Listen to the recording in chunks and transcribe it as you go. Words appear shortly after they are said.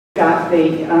Got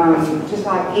the, just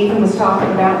like Ethan was talking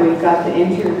about, we've got the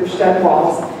interior stud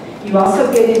walls. You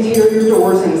also get interior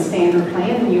doors in the standard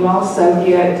plan, and you also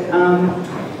get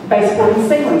baseboard and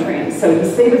ceiling trim. So you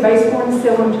see the baseboard and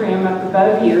ceiling trim up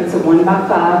above here. It's a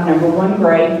 1x5, number 1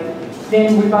 grade.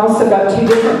 Then we've also got 2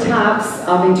 different types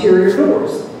of interior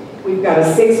doors. We've got a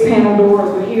 6-panel door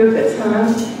over here that's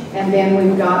hung, and then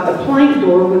we've got a plank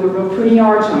door with a real pretty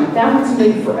arch on it. That one's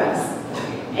new for us.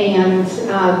 And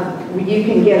you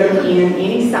can get them in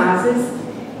any sizes.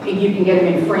 You can get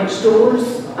them in French doors.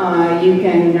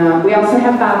 We also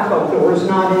have bifold doors,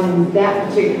 not in that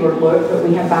particular look, but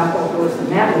we have bifold doors in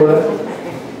that look.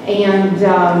 And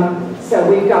so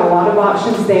we've got a lot of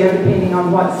options there depending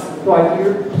on what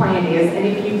your plan is. And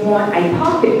if you want a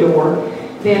pocket door,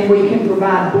 then we can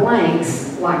provide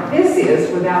blanks like this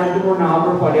is without a doorknob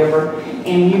or whatever,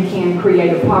 and you can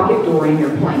create a pocket door in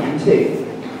your plan too.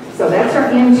 So that's our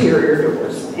interior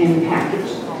doors in the package.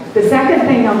 The second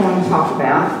thing I want to talk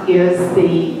about is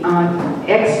the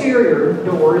exterior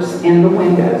doors and the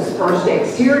windows. First,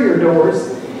 exterior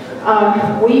doors.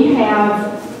 We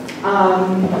have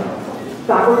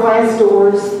fiberglass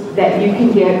doors that you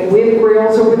can get with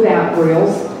grills or without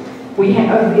grills. We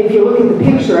have, if you look at the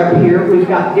picture up here, we've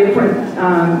got different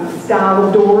style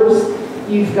of doors.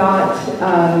 You've got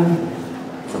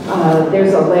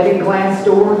there's a leaded glass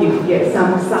door. You can get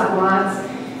some with side lights.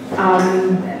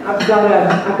 I've got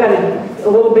a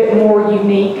little bit more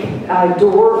unique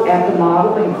door at the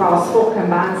model in Crossville. Come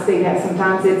by and see that.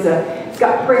 Sometimes it's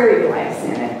got prairie glass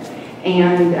in it,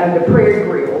 and the prairie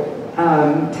grill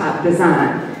type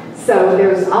design. So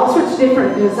there's all sorts of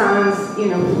different designs, you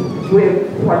know, with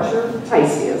what your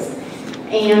taste is.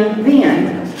 And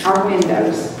then our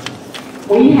windows.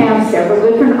 We have several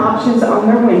different options on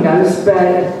their windows,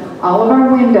 but all of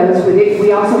our windows,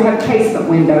 we also have casement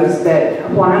windows that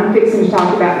what I'm fixing to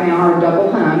talk about now are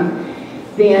double hung.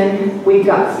 Then we've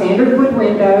got standard wood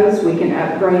windows. We can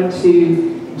upgrade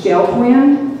to gel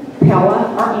twin,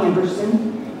 Pella, or Anderson.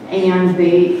 And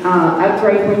the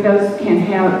upgrade windows can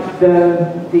have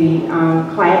the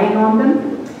cladding on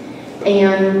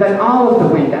them. But all of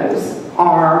the windows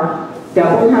are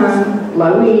double hung,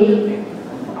 low E,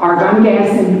 argon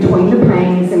gas in between the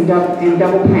panes, and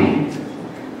double pane.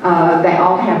 They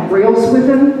all have grills with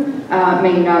them.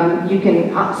 You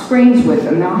can screens with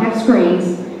them. They'll have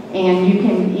screens, and you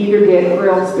can either get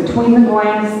grills between the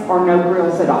glass or no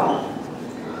grills at all.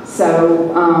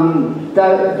 So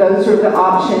those are the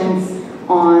options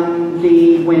on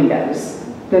the windows.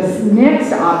 The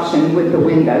next option with the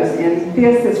windows, and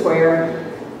this is where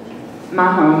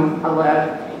my home I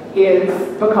love, is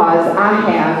because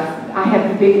I have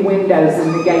the big windows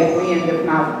in the gateway end of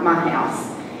my house.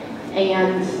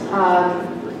 And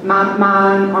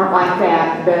mine aren't like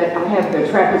that, but I have the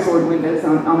trapezoid windows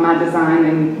on my design,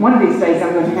 and one of these days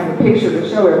I'm going to have a picture to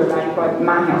show everybody what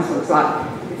my house looks like.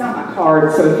 It's on my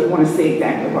card, so if you want to see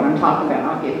exactly what I'm talking about,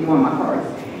 I'll give you one of my cards.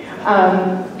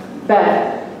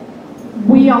 But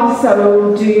we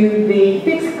also do the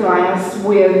fixed glass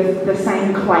with the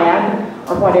same clad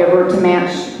or whatever to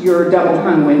match your double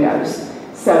hung windows.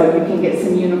 So you can get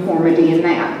some uniformity in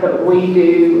that. But we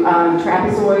do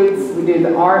trapezoids, we do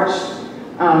the arched,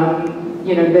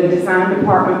 you know, the design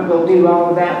department will do all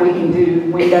of that. We can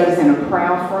do windows in a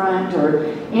prow front or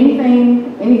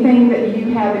anything that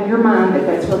you have in your mind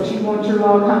that's what you want your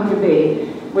log home to be.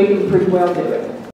 We can pretty well do it.